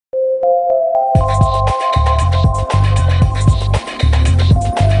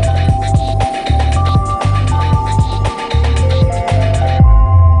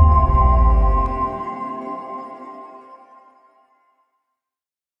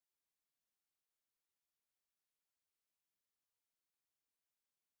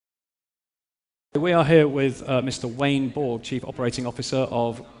We are here with Mr. Wayne Borg, Chief Operating Officer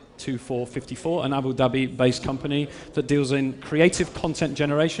of twofour54, an Abu Dhabi-based company that deals in creative content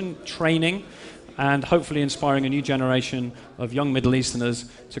generation, training, and hopefully inspiring a new generation of young Middle Easterners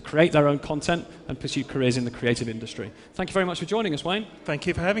to create their own content and pursue careers in the creative industry. Thank you very much for joining us, Wayne. Thank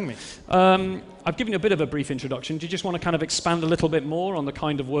you for having me. I've given you a bit of a brief introduction. Do you just want to kind of expand a little bit more on the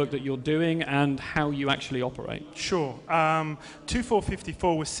kind of work that you're doing and how you actually operate? Sure.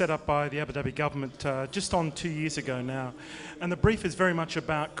 twofour54 was set up by the Abu Dhabi government just on 2 years ago now. And the brief is very much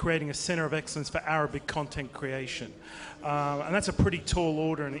about creating a centre of excellence for Arabic content creation. And that's a pretty tall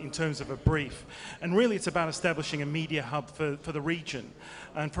order in terms of a brief. And really it's about establishing a media hub for the region.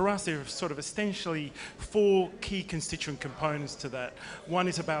 And for us, there are sort of essentially four key constituent components to that. One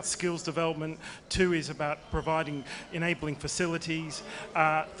is about skills development. Two is about enabling facilities.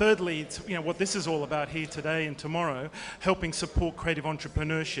 Thirdly, it's what this is all about here today and tomorrow, helping support creative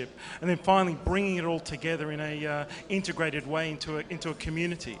entrepreneurship. And then finally, bringing it all together in a integrated way into a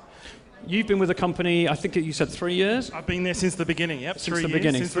community. You've been with the company, I think you said 3 years? I've been there since the beginning, yep. Since the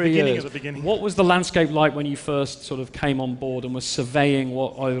beginning, 3 years. Of the beginning. What was the landscape like when you first sort of came on board and were surveying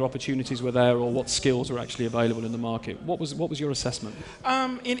what either opportunities were there or what skills were actually available in the market? What was your assessment?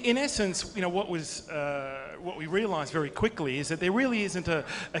 In essence, what we realised very quickly is that there really isn't a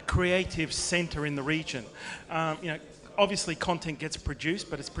creative centre in the region. Obviously content gets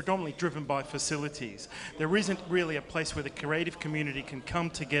produced, but it's predominantly driven by facilities. There isn't really a place where the creative community can come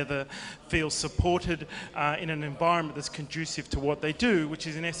together, feel supported in an environment that's conducive to what they do, which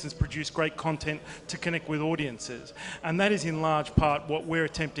is in essence produce great content to connect with audiences. And that is in large part what we're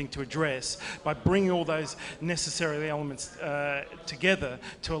attempting to address by bringing all those necessary elements together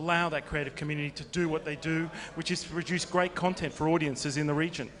to allow that creative community to do what they do, which is to produce great content for audiences in the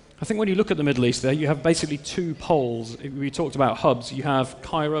region. I think when you look at the Middle East there, you have basically two poles. We talked about hubs. You have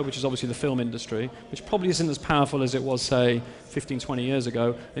Cairo, which is obviously the film industry, which probably isn't as powerful as it was, say, 15, 20 years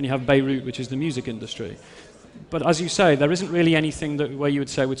ago. Then you have Beirut, which is the music industry. But as you say, there isn't really anything where you would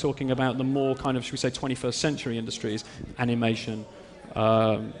say we're talking about the more kind of, should we say, 21st century industries, animation,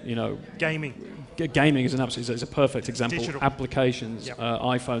 gaming. Gaming is a perfect example. Digital. Applications, yep.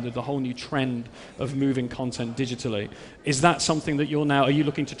 iPhone, the whole new trend of moving content digitally. Is that something that are you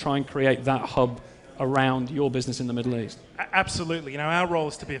looking to try and create that hub around your business in the Middle East? Absolutely. Our role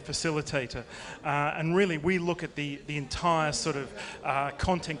is to be a facilitator. And really, we look at the entire sort of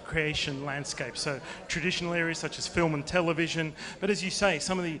content creation landscape. So traditional areas such as film and television. But as you say,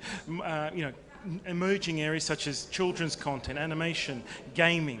 some of the, emerging areas such as children's content, animation,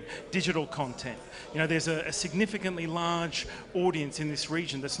 gaming, digital content. There's a significantly large audience in this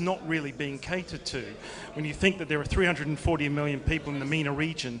region that's not really being catered to. When you think that there are 340 million people in the MENA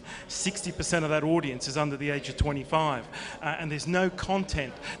region, 60% of that audience is under the age of 25. And there's no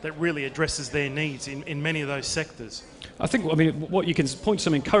content that really addresses their needs in many of those sectors. I think, what you can point to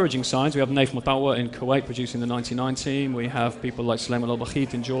some encouraging signs. We have Naif Mutawa in Kuwait producing the 99 team. We have people like Sulaiman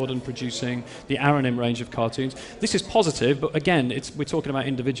Al-Bakhit in Jordan producing the Aranim range of cartoons. This is positive, but again, we're talking about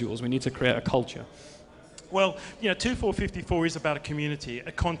individuals. We need to create a culture. Well, twofour54 is about a community,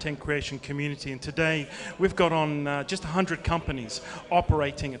 a content creation community, and today we've got on just 100 companies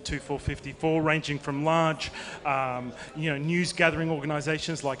operating at twofour54, ranging from large, news gathering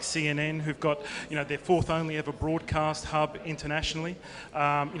organisations like CNN, who've got, their fourth only ever broadcast hub internationally,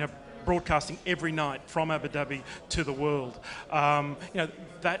 broadcasting every night from Abu Dhabi to the world.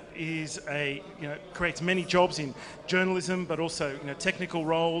 That is creates many jobs in journalism, but also technical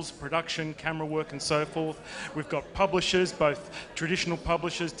roles, production, camera work, and so forth. We've got publishers, both traditional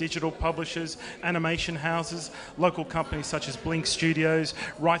publishers, digital publishers, animation houses, local companies such as Blink Studios,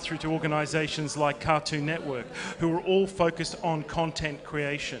 right through to organisations like Cartoon Network, who are all focused on content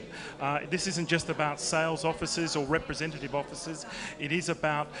creation. This isn't just about sales offices or representative offices. It is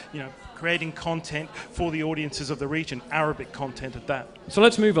about creating content for the audiences of the region, Arabic content at that. So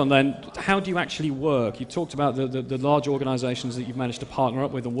let's move on then. How do you actually work? You talked about the large organisations that you've managed to partner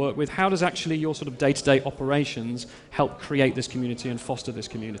up with and work with. How does actually your sort of day-to-day operations help create this community and foster this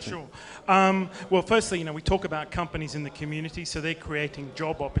community? Sure. Well, firstly, we talk about companies in the community, so they're creating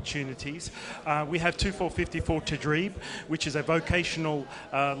job opportunities. We have twofour54 Tadreeb, which is a vocational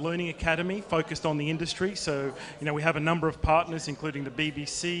learning academy focused on the industry. So, we have a number of partners, including the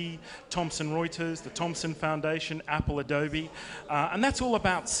BBC, Thomson Reuters, the Thomson Foundation, Apple, Adobe, and that's all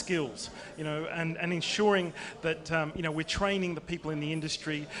about skills, and ensuring that we're training the people in the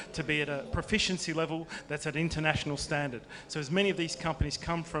industry to be at a proficiency level that's at international standard. So as many of these companies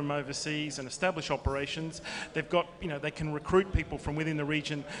come from overseas and establish operations, they've got, they can recruit people from within the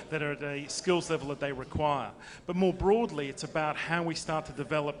region that are at a skills level that they require. But more broadly, it's about how we start to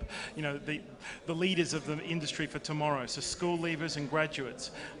develop, the leaders of the industry for tomorrow, so school leavers and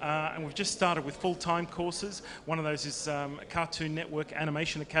graduates. And we've just started with full-time courses. One of those is a Cartoon Network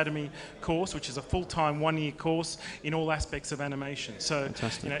Animation Academy course, which is a full-time one-year course in all aspects of animation. So,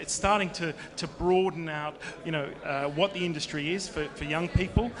 it's starting to broaden out, what the industry is for young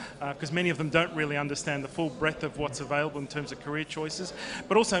people, because many of them don't really understand the full breadth of what's available in terms of career choices,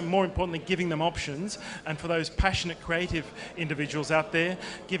 but also, more importantly, giving them options, and for those passionate, creative individuals out there,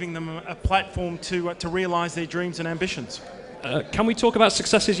 giving them a platform to realise their dreams and ambitions. Can we talk about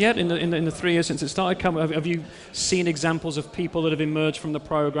successes yet in the 3 years since it started? Have you seen examples of people that have emerged from the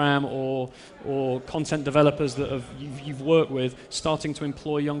program or content developers that you've worked with starting to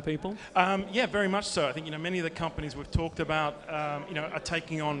employ young people? Yeah, very much so. I think many of the companies we've talked about are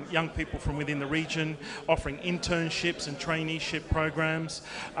taking on young people from within the region, offering internships and traineeship programs.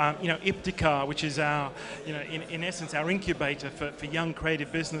 Ibtica, which is our in essence our incubator for young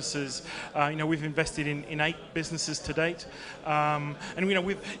creative businesses. We've invested in 8 businesses to date. And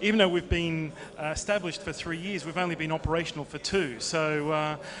even though we've been established for 3 years, we've only been operational for 2.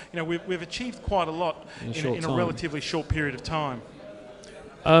 So we've achieved quite a lot in a relatively short period of time.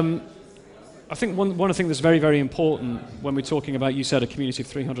 I think one thing that's very, very important when we're talking about, you said, a community of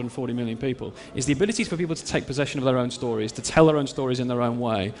 340 million people, is the ability for people to take possession of their own stories, to tell their own stories in their own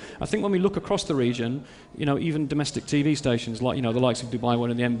way. I think when we look across the region, even domestic TV stations like, the likes of Dubai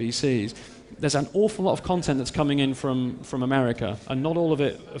One and the NBCs, there's an awful lot of content that's coming in from America, and not all of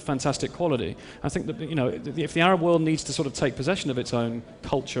it of fantastic quality. I think that, if the Arab world needs to sort of take possession of its own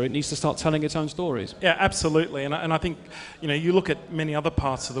culture, it needs to start telling its own stories. Yeah, absolutely. And I think, you look at many other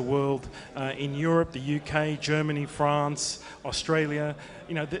parts of the world, in Europe, the UK, Germany, France, Australia,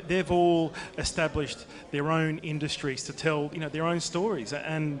 they've all established their own industries to tell, their own stories.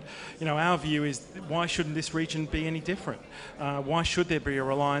 And, our view is, why shouldn't this region be any different? Why should there be a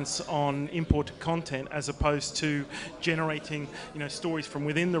reliance on imported content as opposed to generating, stories from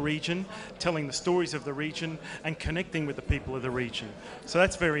within the region, telling the stories of the region and connecting with the people of the region? So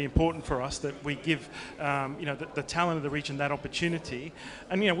that's very important for us, that we give, the talent of the region that opportunity.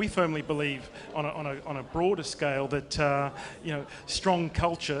 And, we firmly believe on a broader scale that, strong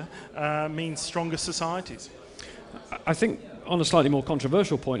culture means stronger societies. I think, on a slightly more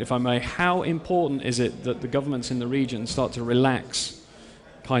controversial point, if I may, how important is it that the governments in the region start to relax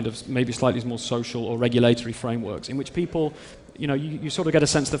kind of maybe slightly more social or regulatory frameworks in which people, you sort of get a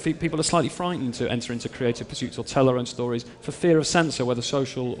sense that people are slightly frightened to enter into creative pursuits or tell their own stories for fear of censor, whether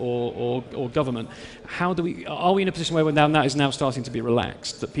social or government. Are we in a position where that is now starting to be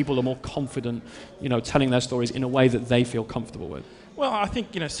relaxed, that people are more confident, telling their stories in a way that they feel comfortable with? Well, I think,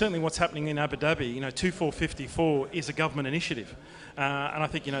 certainly what's happening in Abu Dhabi, 2four54 is a government initiative. And I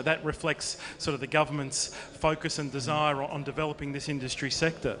think, that reflects sort of the government's focus and desire on developing this industry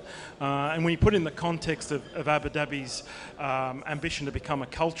sector. And when you put in the context of Abu Dhabi's ambition to become a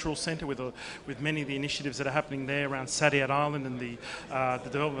cultural centre with many of the initiatives that are happening there around Saadiyat Island and the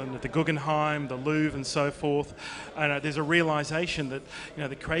development of the Guggenheim, the Louvre and so forth, there's a realisation that,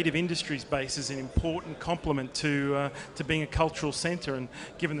 the creative industries base is an important complement to being a cultural centre. And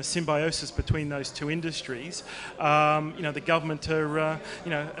given the symbiosis between those two industries, the government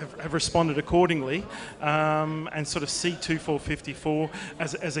have responded accordingly, and sort of see 2four54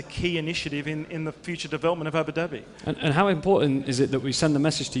 as a key initiative in the future development of Abu Dhabi. And how important is it that we send the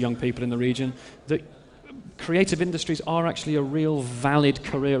message to young people in the region that creative industries are actually a real valid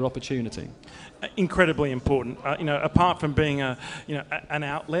career opportunity? Incredibly important. Apart from being an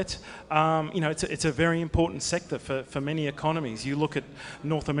outlet, it's a very important sector for many economies. You look at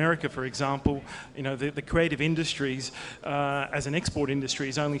North America, for example. The creative industries as an export industry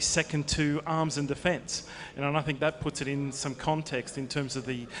is only second to arms and defence, and I think that puts it in some context in terms of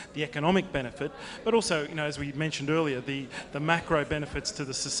the economic benefit, but also, as we mentioned earlier, the macro benefits to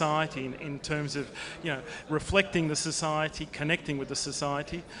the society in terms of reflecting the society, connecting with the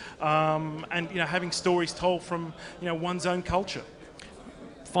society, and having stories told from one's own culture.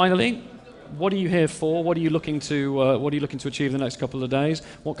 Finally, what are you here for? What are you looking to achieve in the next couple of days?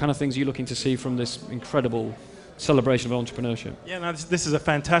 What kind of things are you looking to see from this incredible celebration of entrepreneurship. Yeah, no, this is a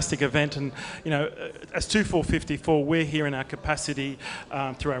fantastic event, and as twofour54, we're here in our capacity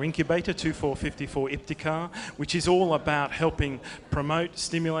through our incubator, twofour54 IBTICAR, which is all about helping promote,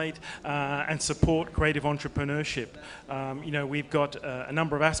 stimulate, and support creative entrepreneurship. We've got a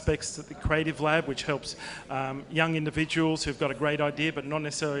number of aspects to the Creative Lab, which helps young individuals who've got a great idea but not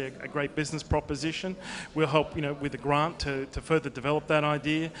necessarily a great business proposition. We'll help with a grant to further develop that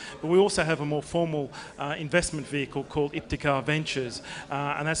idea. But we also have a more formal investment vehicle called IBTICAR Ventures,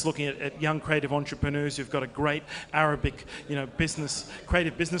 and that's looking at young creative entrepreneurs who've got a great Arabic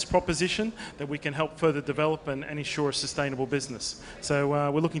creative business proposition that we can help further develop and ensure a sustainable business. So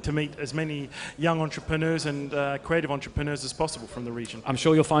we're looking to meet as many young entrepreneurs and creative entrepreneurs as possible from the region. I'm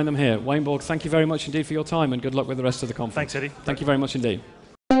sure you'll find them here. Wayne Borg, thank you very much indeed for your time, and good luck with the rest of the conference. Thanks, Eddie. Thank you very much indeed.